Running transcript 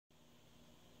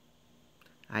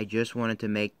I just wanted to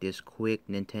make this quick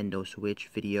Nintendo Switch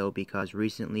video because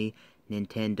recently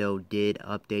Nintendo did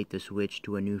update the Switch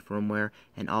to a new firmware,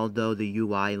 and although the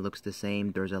UI looks the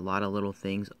same, there's a lot of little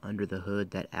things under the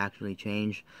hood that actually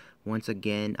changed. Once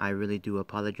again, I really do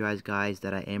apologize, guys,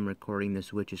 that I am recording the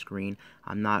Switch screen.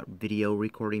 I'm not video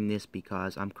recording this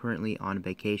because I'm currently on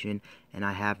vacation and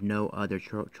I have no other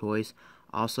choice.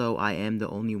 Also, I am the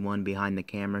only one behind the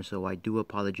camera, so I do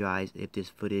apologize if this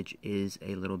footage is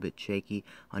a little bit shaky.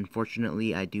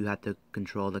 Unfortunately, I do have to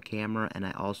control the camera, and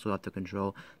I also have to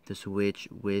control the Switch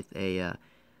with a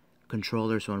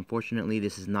controller, so unfortunately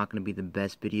this is not going to be the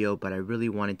best video, but I really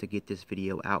wanted to get this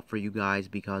video out for you guys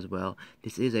because, well,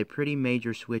 this is a pretty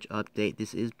major Switch update.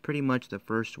 This is pretty much the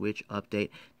first Switch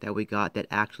update that we got that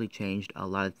actually changed a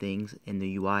lot of things in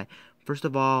the UI. First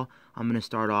of all, I'm going to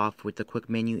start off with the quick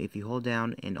menu. If you hold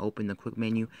down and open the quick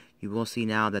menu, you will see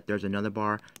now that there's another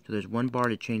bar. So there's one bar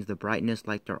to change the brightness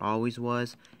like there always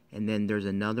was, and then there's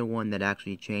another one that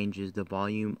actually changes the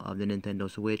volume of the Nintendo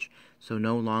Switch. So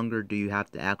no longer do you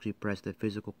have to actually press the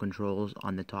physical controls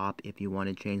on the top if you want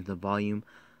to change the volume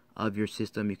of your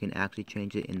system. You can actually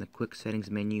change it in the quick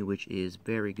settings menu, which is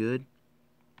very good.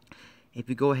 If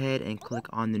you go ahead and click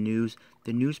on the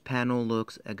news panel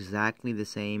looks exactly the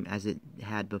same as it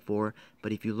had before,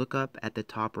 but if you look up at the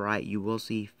top right, you will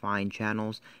see Find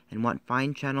Channels. And what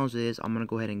Find Channels is, I'm going to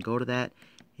go ahead and go to that.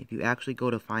 If you actually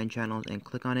go to Find Channels and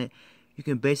click on it, you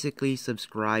can basically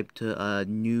subscribe to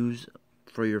news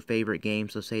for your favorite game.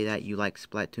 So say that you like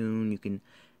Splatoon, you can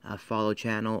follow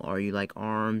channel, or you like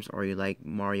ARMS, or you like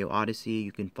Mario Odyssey,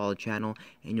 you can follow channel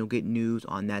and you'll get news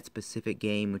on that specific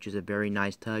game, which is a very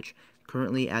nice touch.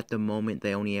 Currently at the moment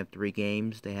they only have 3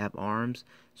 games. They have ARMS,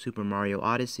 Super Mario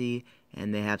Odyssey,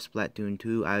 and they have Splatoon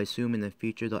 2. I assume in the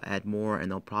future they'll add more, and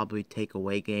they'll probably take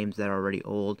away games that are already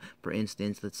old. For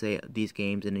instance, let's say these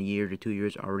games in a year to 2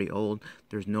 years are already old.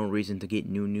 There's no reason to get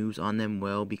new news on them,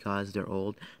 well, because they're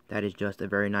old. That is just a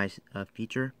very nice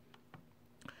feature.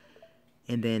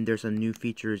 And then there's some new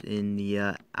features in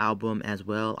the album as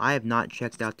well. I have not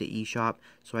checked out the eShop,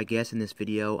 so I guess in this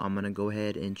video I'm going to go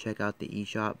ahead and check out the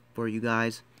eShop for you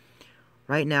guys.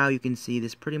 Right now you can see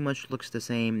this pretty much looks the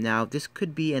same. Now this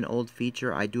could be an old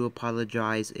feature. I do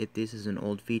apologize if this is an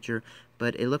old feature,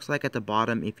 but it looks like at the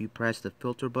bottom, if you press the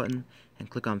filter button and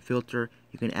click on filter,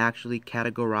 you can actually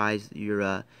categorize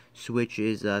your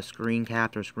Switch's screen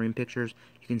caps or screen pictures.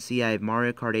 You can see I have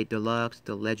Mario Kart 8 Deluxe,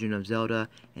 The Legend of Zelda,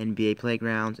 NBA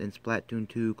Playgrounds, and Splatoon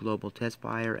 2 Global Test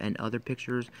Fire, and other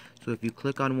pictures. So if you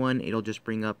click on one, it'll just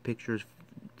bring up pictures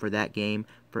for that game.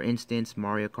 For instance,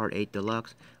 Mario Kart 8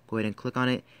 Deluxe. Go ahead and click on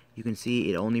it. You can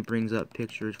see it only brings up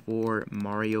pictures for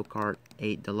Mario Kart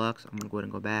 8 Deluxe. I'm going to go ahead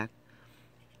and go back.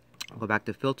 I'll go back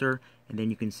to filter, and then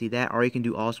you can see that, or you can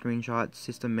do all screenshots,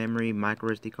 system memory, micro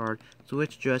SD card. So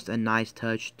it's just a nice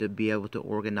touch to be able to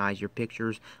organize your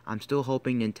pictures. I'm still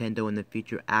hoping Nintendo in the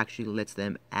future actually lets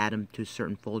them add them to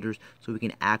certain folders so we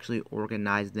can actually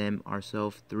organize them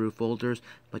ourselves through folders,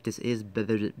 but this is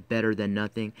better than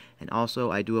nothing. And also,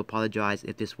 I do apologize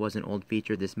if this was an old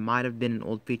feature. This might have been an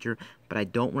old feature, but I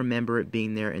don't remember it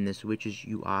being there in the Switch's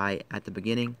UI at the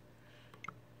beginning.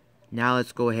 Now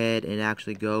let's go ahead and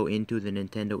actually go into the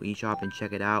Nintendo eShop and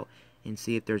check it out and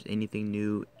see if there's anything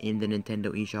new in the Nintendo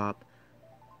eShop.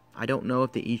 I don't know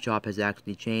if the eShop has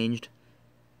actually changed.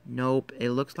 Nope,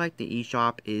 it looks like the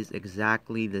eShop is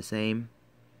exactly the same.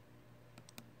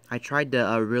 I tried to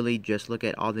really just look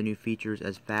at all the new features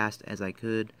as fast as I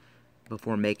could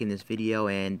before making this video,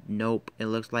 and nope, it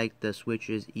looks like the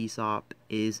Switch's eShop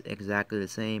is exactly the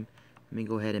same. Let me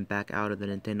go ahead and back out of the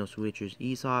Nintendo Switch's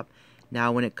eShop.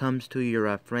 Now, when it comes to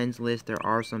your friends list, there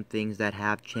are some things that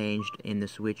have changed in the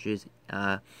Switch's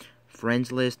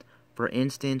friends list. For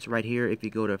instance, right here, if you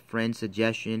go to friend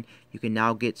suggestion, you can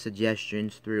now get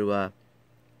suggestions through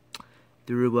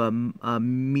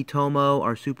Miitomo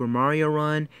or Super Mario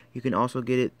Run. You can also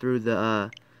get it through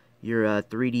the your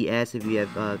 3DS if you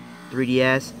have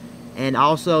 3DS. And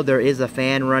also, there is a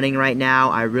fan running right now.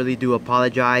 I really do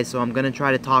apologize, so I'm going to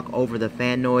try to talk over the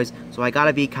fan noise. So I got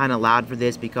to be kind of loud for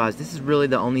this because this is really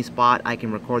the only spot I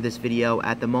can record this video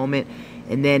at the moment.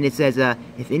 And then it says,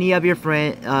 if any of your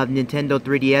Nintendo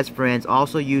 3DS friends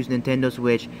also use Nintendo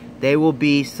Switch, they will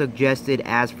be suggested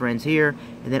as friends here.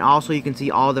 And then also you can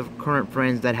see all the current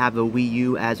friends that have a Wii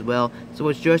U as well. So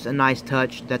it's just a nice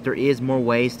touch that there is more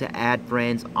ways to add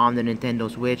friends on the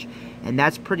Nintendo Switch. And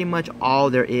that's pretty much all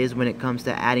there is when it comes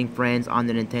to adding friends on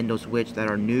the Nintendo Switch that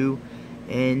are new.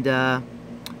 And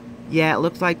yeah, it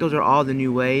looks like those are all the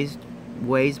new ways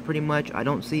pretty much. I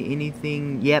don't see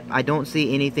anything. Yep, I don't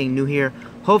see anything new here.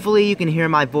 Hopefully you can hear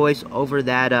my voice over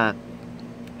that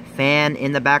fan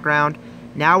in the background.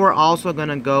 Now we're also going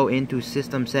to go into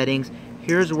system settings.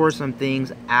 Here's where some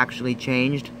things actually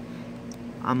changed.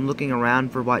 I'm looking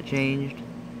around for what changed.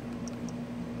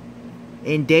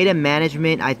 In data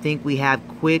management, I think we have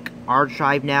quick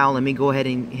archive now. Let me go ahead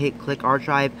and hit click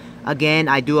archive. Again,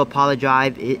 I do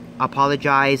apologize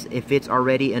if it's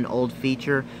already an old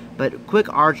feature, but quick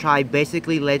archive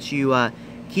basically lets you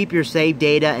keep your save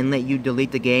data and let you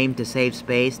delete the game to save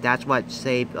space. That's what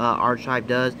save archive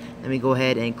does. Let me go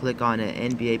ahead and click on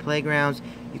NBA Playgrounds.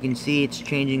 You can see it's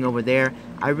changing over there.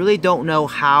 I really don't know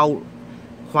how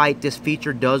quite this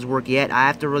feature does work yet. I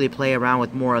have to really play around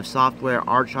with more of software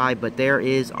archive, but there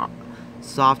is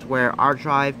software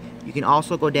archive. You can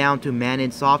also go down to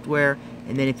manage software,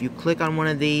 and then if you click on one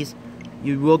of these,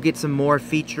 you will get some more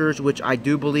features which I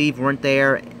do believe weren't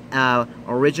there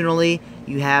originally.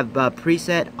 You have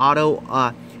preset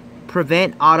auto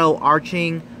prevent auto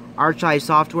arching, archive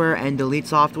software, and delete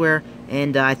software.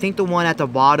 And I think the one at the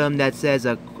bottom that says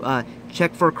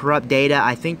check for corrupt data,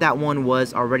 I think that one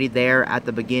was already there at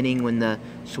the beginning when the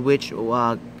Switch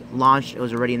launched. It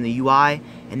was already in the UI,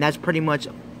 and that's pretty much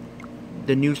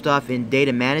the new stuff in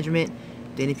data management.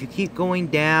 Then if you keep going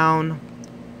down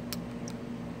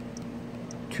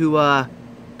to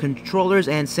controllers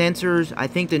and sensors, I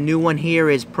think the new one here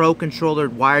is Pro Controller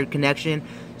wired connection.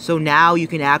 So now you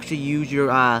can actually use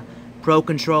your Pro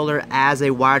Controller as a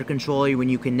wired controller when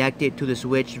you connect it to the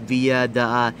Switch via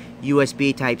the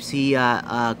USB Type-C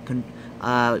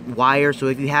wire. So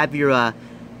if you have your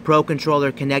Pro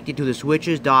Controller connected to the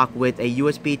Switch's dock with a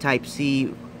USB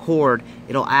Type-C cord,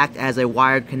 it'll act as a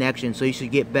wired connection. So you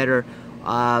should get better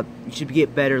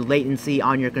latency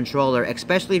on your controller,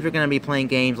 especially if you're going to be playing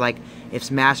games like if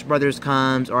Smash Brothers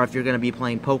comes, or if you're going to be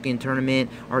playing Pokken Tournament,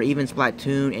 or even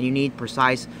Splatoon, and you need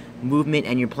precise movement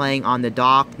and you're playing on the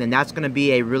dock. Then that's going to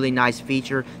be a really nice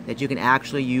feature that you can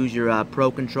actually use your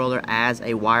Pro Controller as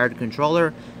a wired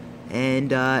controller.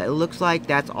 And it looks like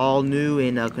that's all new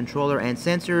in controller and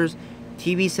sensors.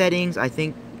 TV settings, I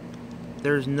think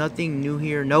there's nothing new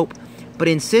here. Nope. But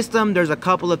in system, there's a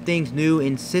couple of things new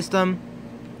in system.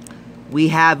 We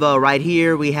have right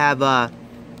here, we have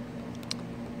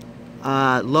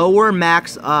lower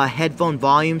max headphone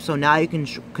volume. So now you can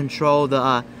control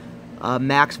the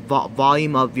max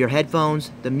volume of your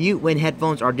headphones. The mute when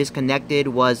headphones are disconnected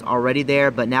was already there,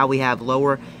 but now we have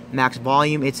lower max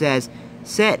volume. It says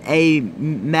set a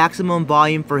maximum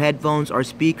volume for headphones or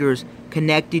speakers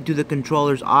connected to the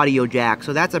controller's audio jack.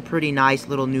 So that's a pretty nice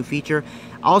little new feature.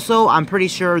 Also, I'm pretty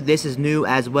sure this is new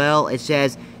as well. It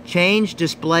says change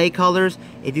display colors.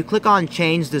 If you click on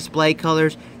change display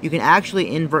colors, you can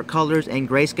actually invert colors and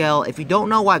grayscale. If you don't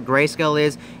know what grayscale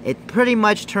is, it pretty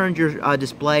much turns your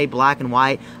display black and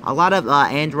white. A lot of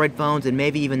Android phones and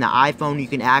maybe even the iPhone, you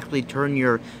can actually turn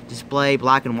your display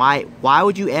black and white. Why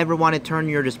would you ever want to turn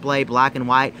your display black and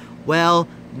white? Well,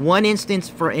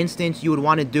 for instance, you would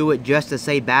want to do it just to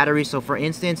save battery. So for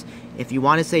instance, if you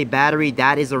want to save battery,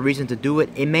 that is a reason to do it.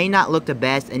 It may not look the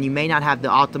best and you may not have the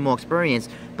optimal experience,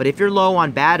 but if you're low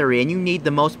on battery and you need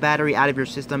the most battery out of your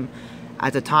system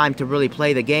at the time to really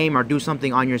play the game or do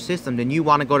something on your system, then you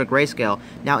want to go to grayscale.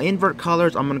 Now invert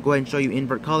colors, I'm going to go ahead and show you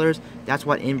invert colors. That's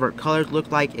what invert colors look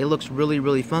like. It looks really,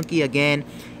 really funky. Again,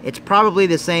 it's probably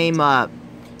the same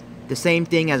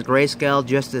thing as grayscale,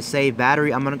 just to save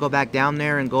battery. I'm gonna go back down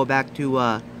there and go back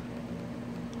to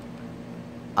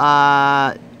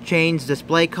change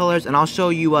display colors, and I'll show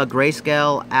you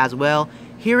grayscale as well.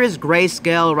 Here is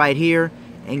grayscale right here,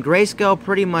 and grayscale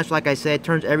pretty much, like I said,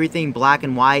 turns everything black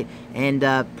and white, and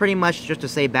pretty much just to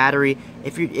save battery.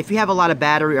 If you have a lot of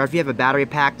battery, or if you have a battery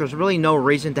pack, there's really no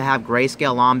reason to have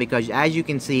grayscale on, because as you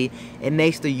can see, it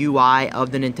makes the UI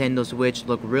of the Nintendo Switch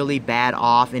look really bad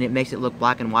off, and it makes it look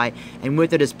black and white. And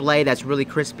with a display that's really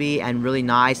crispy and really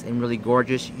nice and really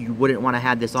gorgeous, you wouldn't want to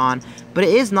have this on. But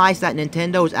it is nice that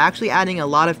Nintendo is actually adding a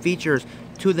lot of features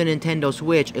to the Nintendo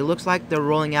Switch. It looks like they're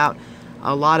rolling out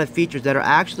a lot of features that are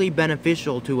actually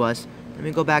beneficial to us. Let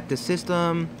me go back to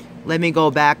system. Let me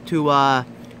go back to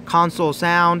console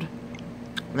sound.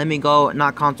 Let me go,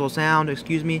 not console sound,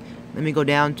 excuse me. Let me go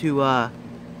down to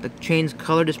the change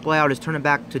color display. I'll just turn it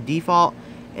back to default.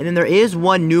 And then there is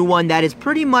one new one that is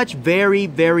pretty much very,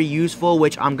 very useful,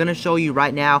 which I'm going to show you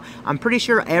right now. I'm pretty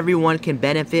sure everyone can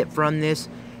benefit from this.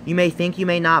 You may think, you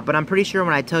may not, but I'm pretty sure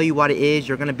when I tell you what it is,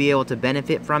 you're going to be able to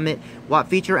benefit from it. What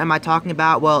feature am I talking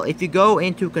about? Well, if you go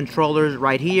into controllers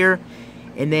right here,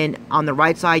 and then on the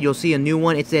right side, you'll see a new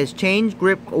one. It says change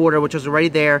grip order, which was already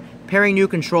there. Pairing new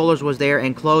controllers was there,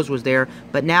 and close was there.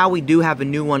 But now we do have a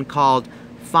new one called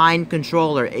find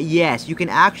controller. Yes, you can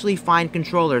actually find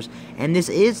controllers, and this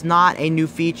is not a new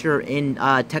feature in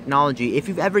technology. If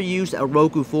you've ever used a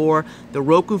Roku 4, the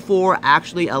Roku 4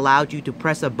 actually allowed you to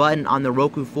press a button on the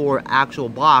Roku 4 actual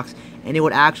box, and it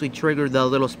would actually trigger the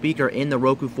little speaker in the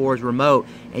Roku 4's remote,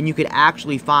 and you could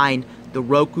actually find the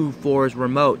Roku 4's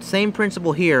remote. Same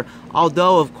principle here,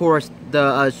 although of course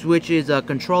the Switch's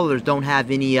controllers don't have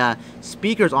any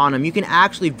speakers on them. You can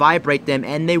actually vibrate them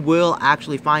and they will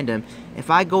actually find them. If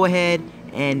I go ahead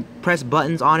and press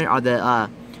buttons on it, or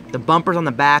the bumpers on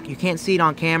the back, you can't see it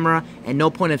on camera, and no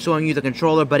point of showing you the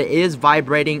controller, but it is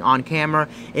vibrating on camera.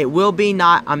 It will be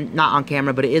not on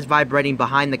camera, but it is vibrating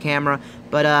behind the camera.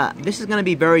 But this is going to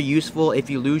be very useful if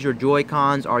you lose your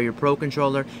Joy-Cons or your Pro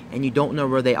Controller and you don't know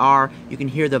where they are. You can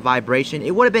hear the vibration.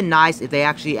 It would have been nice if they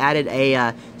actually added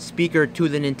a speaker to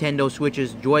the Nintendo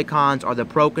Switch's Joy-Cons or the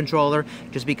Pro Controller,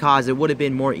 just because it would have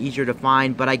been more easier to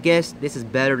find. But I guess this is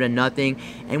better than nothing.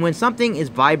 And when something is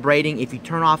vibrating, if you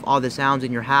turn off all the sounds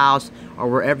in your house or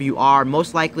wherever you are,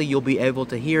 most likely you'll be able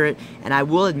to hear it. And I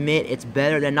will admit, it's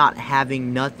better than not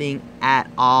having nothing at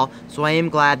all. So I am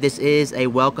glad this is a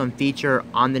welcome feature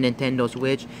on the Nintendo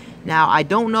Switch. Now, I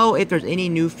don't know if there's any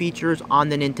new features on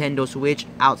the Nintendo Switch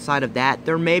outside of that.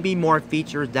 There may be more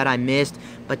features that I missed,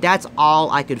 but that's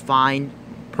all I could find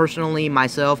personally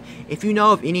myself. If you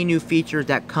know of any new features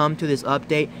that come to this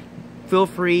update, feel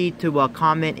free to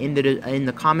comment in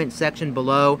the comment section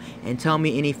below and tell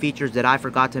me any features that I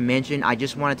forgot to mention. I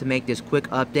just wanted to make this quick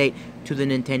update to the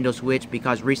Nintendo Switch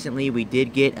because recently we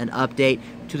did get an update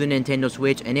to the Nintendo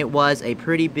Switch, and it was a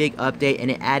pretty big update,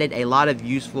 and it added a lot of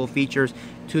useful features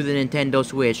to the Nintendo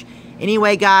Switch.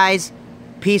 Anyway, guys,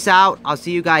 peace out. I'll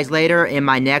see you guys later in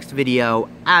my next video.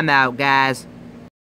 I'm out, guys.